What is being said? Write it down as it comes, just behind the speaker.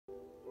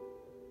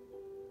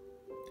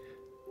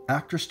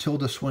Actress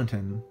Tilda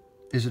Swinton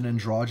is an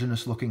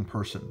androgynous looking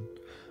person.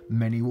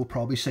 Many will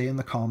probably say in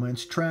the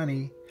comments,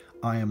 tranny.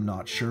 I am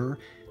not sure.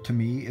 To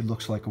me, it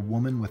looks like a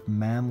woman with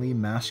manly,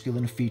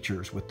 masculine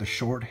features with the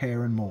short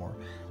hair and more.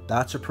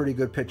 That's a pretty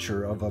good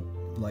picture of a,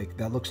 like,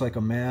 that looks like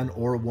a man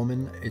or a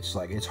woman. It's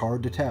like, it's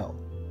hard to tell.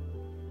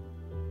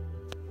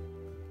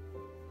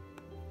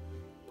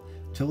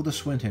 Tilda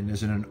Swinton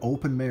is in an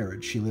open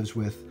marriage. She lives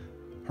with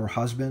her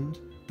husband,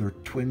 their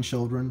twin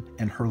children,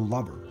 and her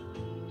lover.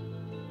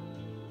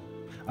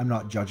 I'm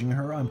not judging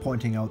her. I'm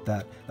pointing out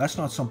that that's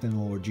not something the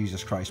Lord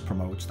Jesus Christ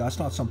promotes. That's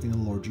not something the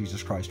Lord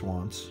Jesus Christ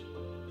wants.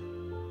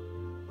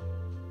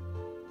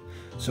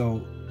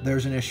 So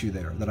there's an issue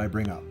there that I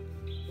bring up.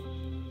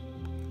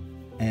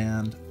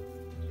 And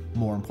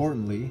more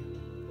importantly,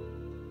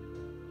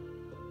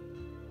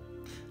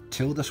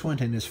 Tilda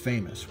Swinton is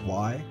famous.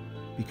 Why?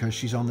 Because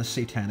she's on the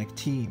satanic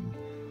team.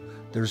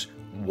 There's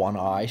one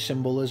eye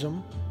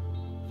symbolism,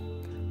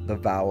 the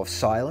vow of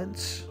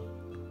silence,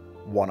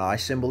 one eye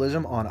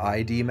symbolism on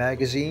ID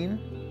magazine,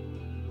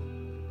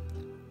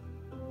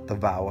 the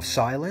vow of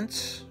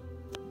silence,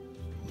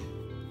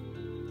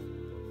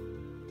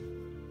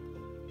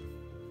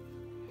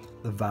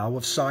 the vow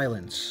of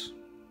silence,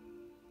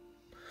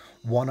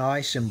 one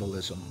eye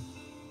symbolism,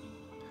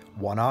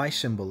 one eye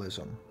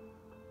symbolism,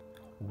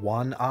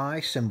 one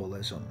eye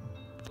symbolism.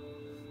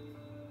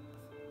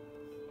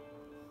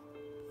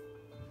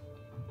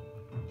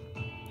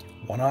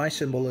 One eye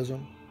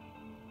symbolism,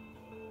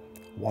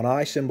 one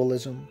eye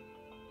symbolism,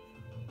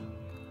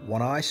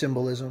 one eye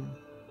symbolism,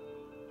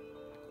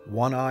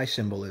 one eye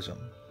symbolism.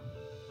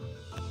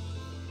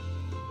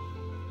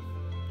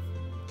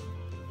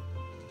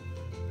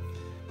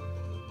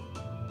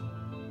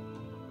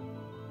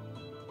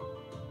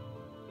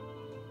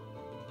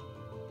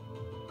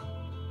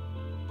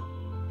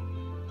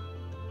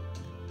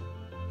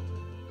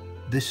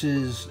 This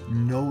is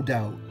no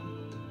doubt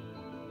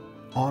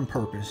on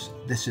purpose.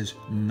 This is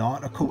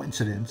not a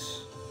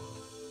coincidence.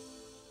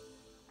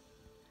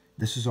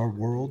 This is our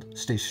world.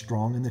 Stay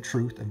strong in the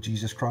truth of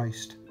Jesus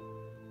Christ.